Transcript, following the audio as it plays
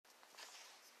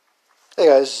Hey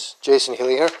guys, Jason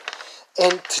Healy here,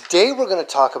 and today we're going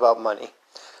to talk about money.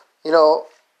 You know,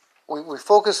 we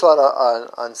focus a lot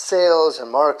on sales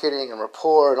and marketing and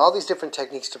rapport and all these different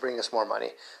techniques to bring us more money.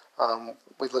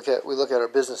 We look at our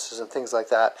businesses and things like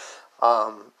that,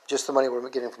 just the money we're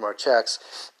getting from our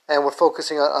checks, and we're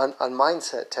focusing on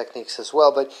mindset techniques as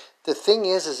well. But the thing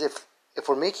is if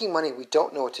we're making money, we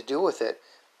don't know what to do with it.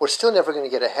 We're still never going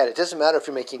to get ahead. It doesn't matter if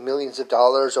you're making millions of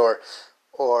dollars or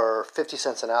 50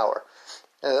 cents an hour.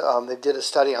 They did a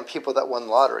study on people that won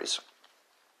lotteries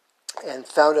and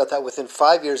found out that within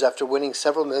 5 years after winning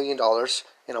several $1 million,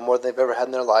 more than they've ever had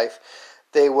in their life,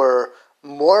 they were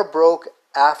more broke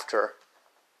after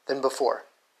than before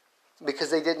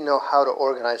because they didn't know how to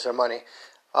organize their money.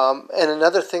 And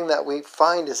another thing that we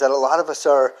find is that a lot of us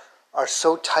are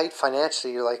so tight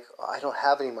financially. You're like, I don't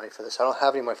have any money for this. I don't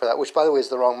have any money for that, which, by the way, is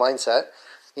the wrong mindset.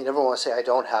 You never want to say I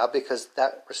don't have because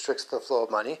that restricts the flow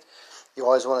of money. You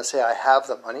always want to say, I have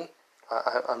the money.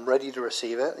 I'm ready to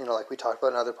receive it, like we talked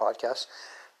about in other podcasts.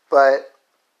 But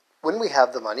when we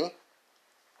have the money,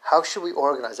 how should we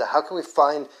organize that? How can we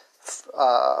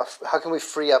how can we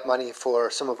free up money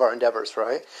for some of our endeavors,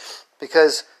 right?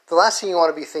 Because the last thing you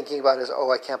want to be thinking about is,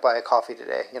 I can't buy a coffee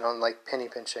today, and like penny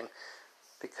pinching,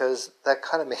 because that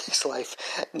kind of makes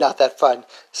life not that fun.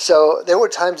 So there were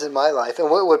times in my life, and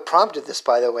what prompted this,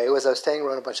 by the way, was I was staying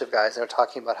around a bunch of guys, and they were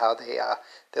talking about how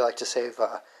they like to save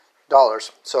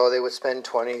dollars. So they would spend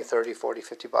 20, 30, 40,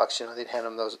 50 bucks. They'd hand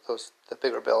them the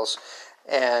bigger bills.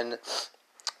 And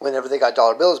whenever they got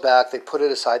dollar bills back, they put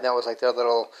it aside, and that was like their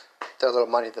little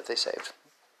money that they saved.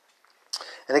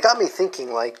 And it got me thinking,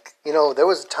 there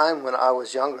was a time when I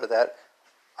was younger that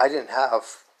I didn't have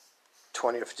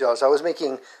 $20 or $50. I was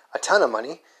making a ton of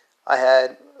money. I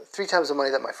had 3 times the money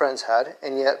that my friends had,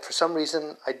 and yet for some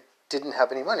reason I didn't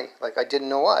have any money. I didn't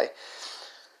know why.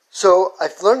 So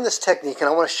I've learned this technique, and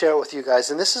I want to share it with you guys.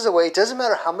 And this is a way, it doesn't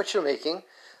matter how much you're making.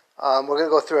 We're going to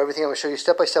go through everything. I'm going to show you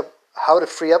step by step how to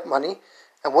free up money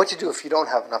and what to do if you don't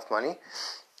have enough money.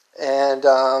 And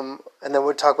then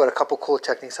we'll talk about a couple cool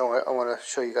techniques I want to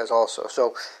show you guys also.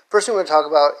 So first thing we're going to talk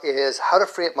about is how to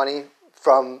free up money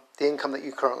from the income that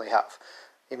you currently have.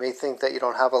 You may think that you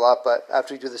don't have a lot, but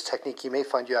after you do this technique, you may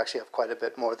find you actually have quite a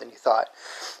bit more than you thought.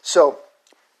 So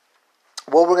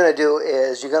what we're going to do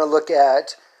is you're going to look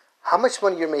at how much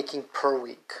money you're making per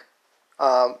week.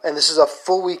 And this is a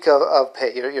full week of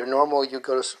pay. Your normal, you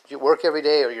work every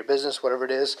day, or your business, whatever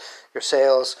it is, your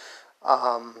sales,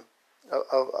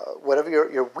 whatever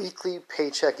your weekly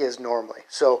paycheck is normally.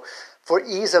 So for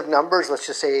ease of numbers, let's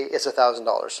just say it's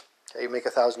 $1,000. Okay, you make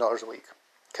 $1,000 a week.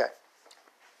 Okay.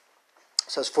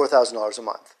 So it's $4,000 a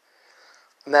month.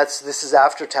 And this is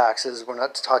after taxes. We're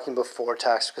not talking before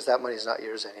tax because that money is not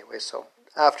yours anyway. So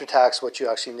after tax, what you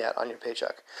actually net on your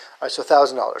paycheck. All right, so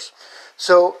 $1,000.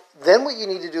 So then what you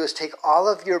need to do is take all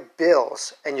of your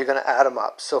bills and you're going to add them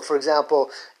up. So for example,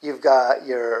 you've got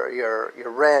your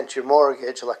rent, your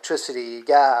mortgage, electricity,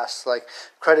 gas, like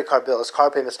credit card bills, car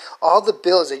payments, all the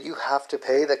bills that you have to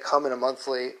pay that come in a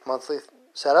monthly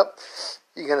setup.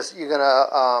 You're gonna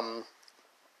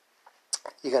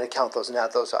count those and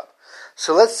add those up.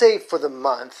 So let's say for the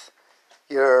month,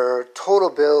 your total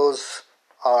bills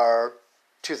are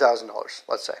 $2,000,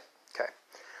 let's say. Okay.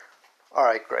 All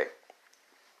right, great.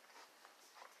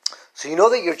 So you know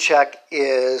that your check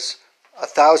is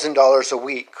 $1,000 a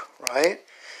week, right?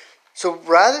 So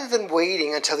rather than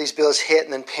waiting until these bills hit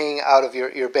and then paying out of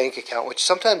your bank account, which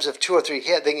sometimes if 2 or 3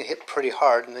 hit, they can hit pretty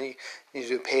hard, and then you need to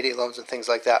do payday loans and things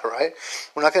like that, right?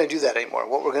 We're not going to do that anymore.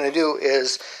 What we're going to do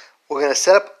is we're going to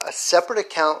set up a separate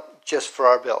account just for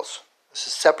our bills. This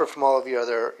is separate from all of your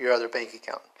other bank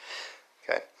account.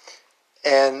 Okay.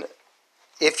 And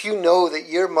if you know that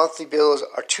your monthly bills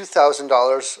are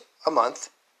 $2,000 a month,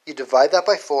 you divide that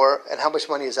by 4, and how much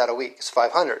money is that a week? It's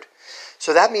 $500.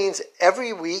 So that means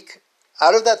every week,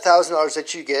 out of that $1,000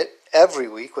 that you get every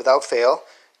week without fail,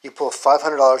 you pull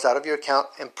 $500 out of your account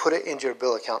and put it into your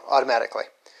bill account automatically.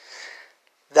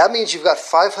 That means you've got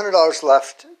 $500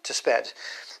 left to spend.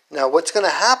 Now, what's going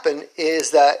to happen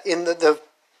is that in the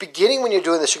beginning when you're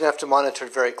doing this, you're going to have to monitor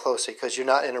it very closely because you're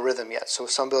not in a rhythm yet. So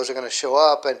some bills are going to show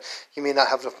up, and you may not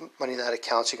have enough money in that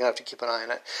account, so you're going to have to keep an eye on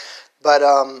it. But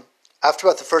after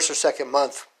about the first or second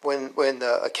month, when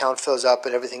the account fills up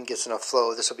and everything gets enough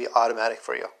flow, this will be automatic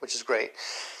for you, which is great.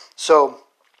 So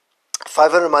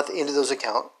 $500 a month into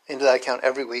that account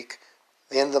every week.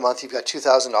 At the end of the month, you've got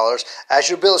 $2,000. As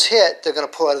your bills hit, they're going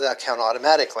to pull out of that account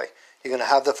automatically. You're going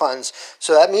to have the funds.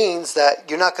 So that means that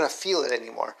you're not going to feel it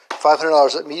anymore.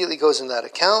 $500 immediately goes in that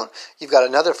account. You've got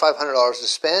another $500 to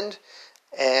spend,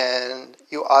 and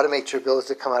you automate your bills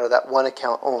to come out of that one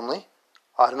account only,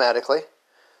 automatically.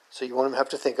 So you won't even have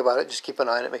to think about it. Just keep an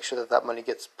eye on it. Make sure that that money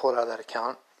gets pulled out of that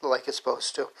account like it's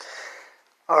supposed to.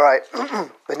 All right.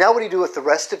 But now what do you do with the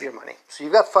rest of your money? So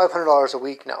you've got $500 a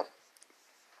week now.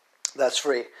 That's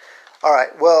free. All right.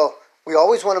 Well, we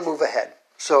always want to move ahead.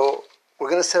 So we're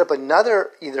going to set up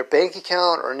another either bank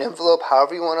account or an envelope,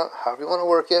 however you want to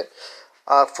work it,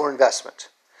 for investment.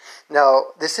 Now,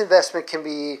 this investment can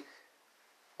be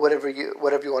whatever you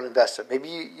want to invest in.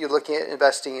 Maybe you're looking at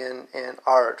investing in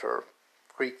art or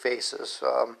Greek vases,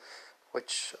 or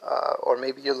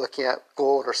maybe you're looking at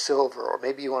gold or silver, or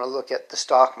maybe you want to look at the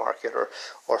stock market or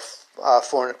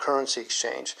foreign currency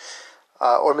exchange,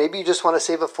 or maybe you just want to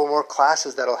save up for more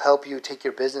classes that'll help you take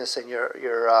your business and your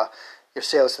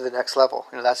sales to the next level.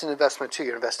 That's an investment too.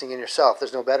 You're investing in yourself.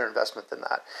 There's no better investment than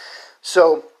that.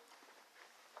 So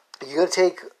you're going to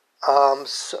take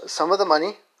some of the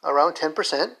money, around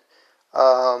 10%,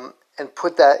 and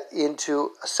put that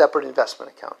into a separate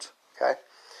investment account. Okay.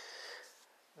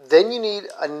 Then you need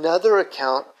another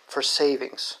account for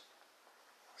savings.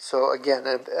 So again,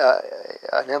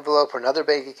 an envelope or another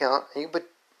bank account, and you put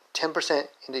 10%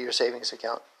 into your savings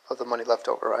account of the money left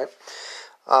over, right?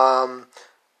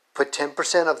 Put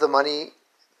 10% of the money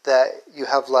that you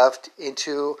have left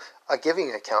into a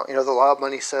giving account. The law of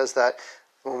money says that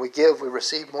when we give, we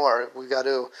receive more. We got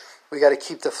to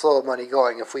keep the flow of money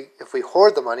going. If we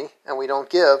hoard the money and we don't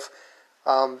give,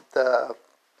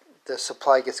 the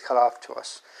supply gets cut off to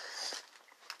us.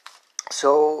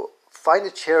 So find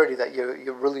a charity that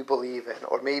you really believe in,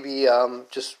 or maybe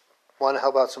just want to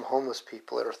help out some homeless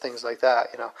people or things like that.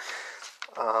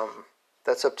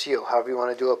 That's up to you, however you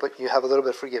want to do it, but you have a little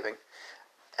bit for giving.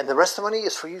 And the rest of the money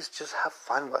is for you to just have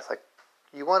fun with. Like,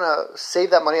 you want to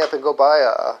save that money up and go buy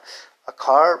a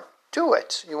car, do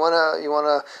it. You want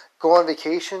to go on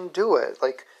vacation, do it.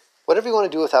 Like, whatever you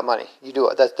want to do with that money, you do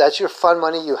it. That's your fun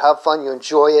money. You have fun, you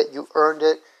enjoy it, you earned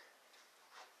it,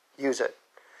 use it.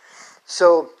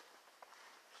 So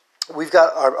we've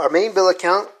got our main bill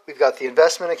account, we've got the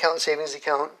investment account, savings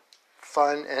account,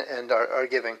 fun, and our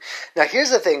giving. Now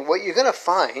here's the thing, what you're going to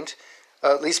find,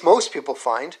 at least most people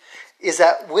find, is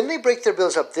that when they break their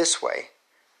bills up this way,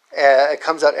 it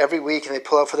comes out every week and they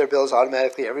pull out for their bills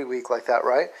automatically every week like that,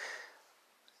 right?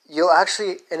 You'll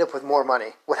actually end up with more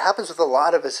money. What happens with a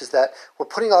lot of us is that we're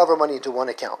putting all of our money into one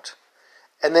account.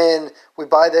 And then we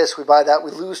buy this, we buy that,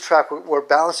 we lose track, we're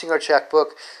balancing our checkbook,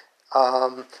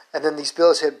 and then these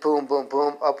bills hit boom, boom,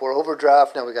 boom, up, we're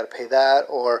overdraft, now we got to pay that,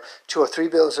 or 2 or 3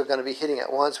 bills are going to be hitting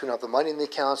at once, we don't have the money in the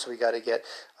account, so we got to get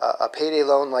a payday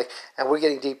loan, and we're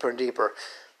getting deeper and deeper.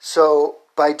 So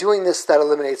by doing this, that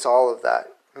eliminates all of that.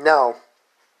 Now,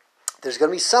 there's going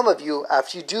to be some of you,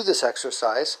 after you do this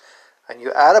exercise, and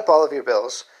you add up all of your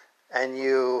bills, and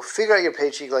you figure out your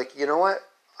paycheck, like, you know what,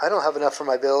 I don't have enough for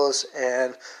my bills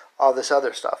and all this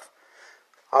other stuff.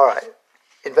 All right,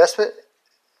 investment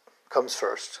comes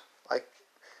first. Like,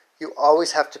 you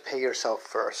always have to pay yourself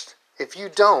first. If you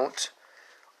don't,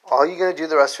 all you're going to do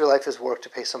the rest of your life is work to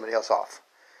pay somebody else off.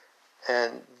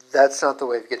 And that's not the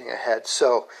way of getting ahead.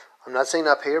 So I'm not saying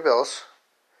not pay your bills,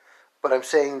 but I'm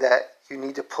saying that you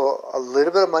need to pull a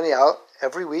little bit of money out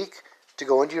every week to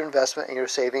go into your investment and your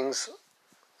savings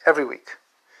every week.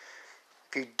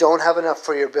 If you don't have enough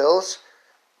for your bills,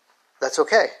 that's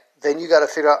okay. Then you got to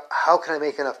figure out, how can I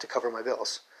make enough to cover my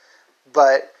bills?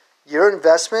 But your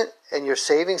investment and your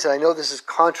savings, and I know this is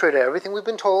contrary to everything we've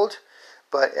been told,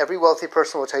 but every wealthy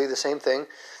person will tell you the same thing.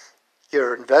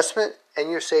 Your investment and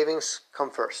your savings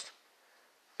come first.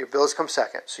 Your bills come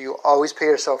second. So you always pay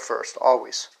yourself first,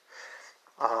 always.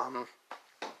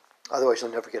 Otherwise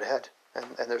you'll never get ahead,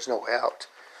 and there's no way out.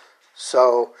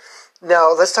 So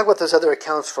now let's talk about those other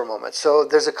accounts for a moment. So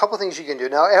there's a couple things you can do.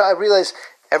 Now I realize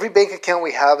every bank account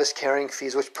we have is carrying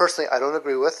fees, which personally I don't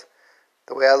agree with.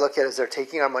 The way I look at it is they're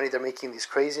taking our money, they're making these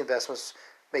crazy investments,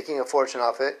 making a fortune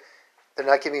off it. They're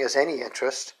not giving us any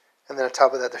interest, and then on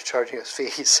top of that, they're charging us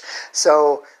fees.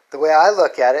 So the way I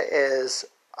look at it is,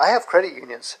 I have credit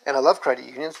unions, and I love credit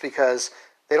unions because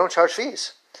they don't charge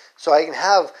fees. So I can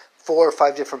have 4 or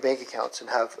 5 different bank accounts and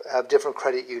have different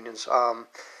credit unions, and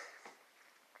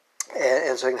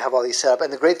so I can have all these set up.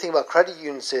 And the great thing about credit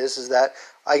unions is that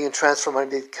I can transfer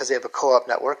money because they have a co-op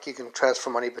network. You can transfer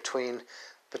money between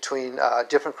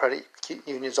different credit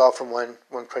unions, all from one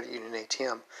credit union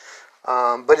ATM.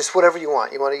 But it's whatever you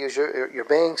want. You want to use your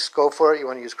banks, go for it. You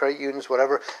want to use credit unions,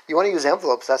 whatever. You want to use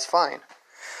envelopes, that's fine.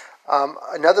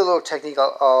 Another little technique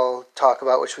I'll talk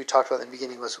about, which we talked about in the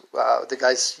beginning, was the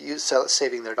guys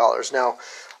saving their dollars. Now,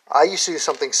 I used to do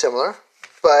something similar,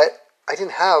 but I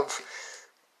didn't have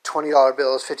 $20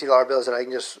 bills, $50 bills that I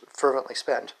can just fervently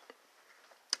spend.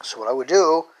 So what I would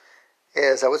do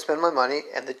is I would spend my money,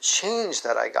 and the change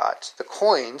that I got, the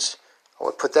coins, I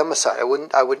would put them aside.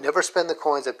 I would never spend the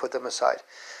coins. I'd put them aside.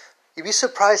 You'd be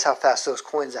surprised how fast those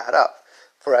coins add up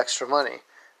for extra money.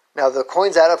 Now, the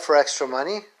coins add up for extra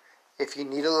money. If you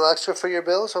need a little extra for your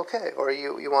bills, okay. Or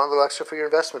you want a little extra for your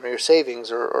investment or your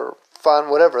savings or fun,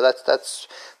 whatever. That's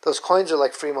those coins are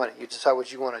like free money. You decide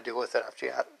what you want to do with it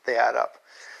after they add up.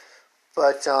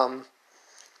 But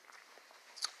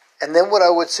and then what I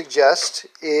would suggest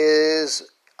is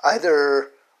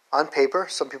either on paper.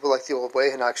 Some people like the old way,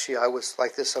 and actually I was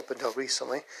like this up until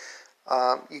recently.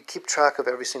 You keep track of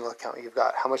every single account you've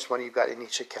got, how much money you've got in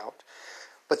each account.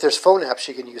 But there's phone apps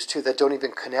you can use too that don't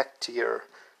even connect to your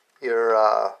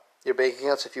bank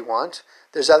accounts if you want.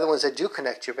 There's other ones that do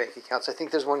connect to your bank accounts. I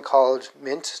think there's one called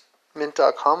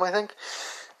Mint.com, I think.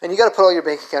 And you got to put all your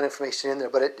bank account information in there,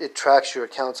 but it tracks your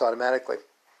accounts automatically.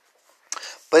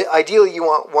 But ideally, you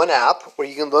want one app where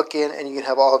you can look in and you can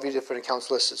have all of your different accounts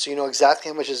listed. So you know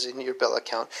exactly how much is in your bill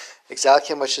account,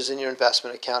 exactly how much is in your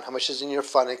investment account, how much is in your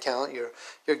fund account, your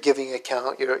giving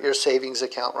account, your savings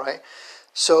account, right?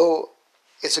 So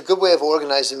it's a good way of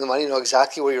organizing the money. You know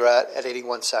exactly where you're at any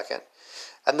 1 second.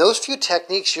 And those few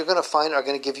techniques you're going to find are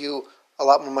going to give you a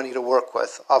lot more money to work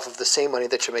with off of the same money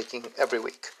that you're making every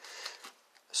week.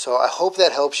 So I hope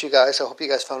that helps you guys. I hope you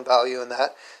guys found value in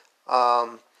that.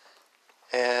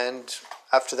 And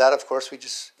after that, of course, we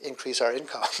just increase our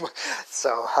income.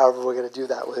 So however we're going to do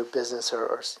that with business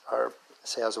or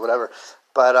sales or whatever.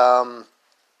 But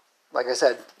like I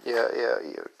said,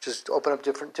 you just open up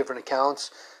different accounts,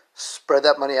 spread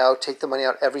that money out, take the money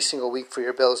out every single week for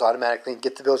your bills automatically, and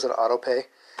get the bills on auto pay.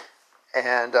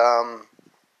 And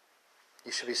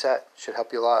you should be set. Should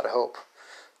help you a lot, I hope.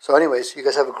 So anyways, you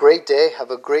guys have a great day. Have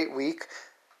a great week.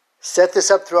 Set this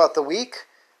up throughout the week.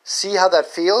 See how that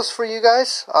feels for you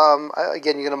guys.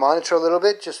 Again, you're going to monitor a little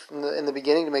bit just in the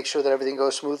beginning to make sure that everything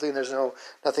goes smoothly and there's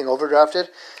nothing overdrafted.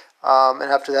 And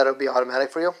after that, it'll be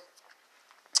automatic for you.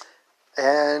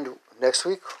 And next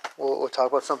week, we'll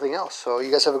talk about something else. So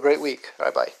you guys have a great week. All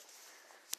right, bye.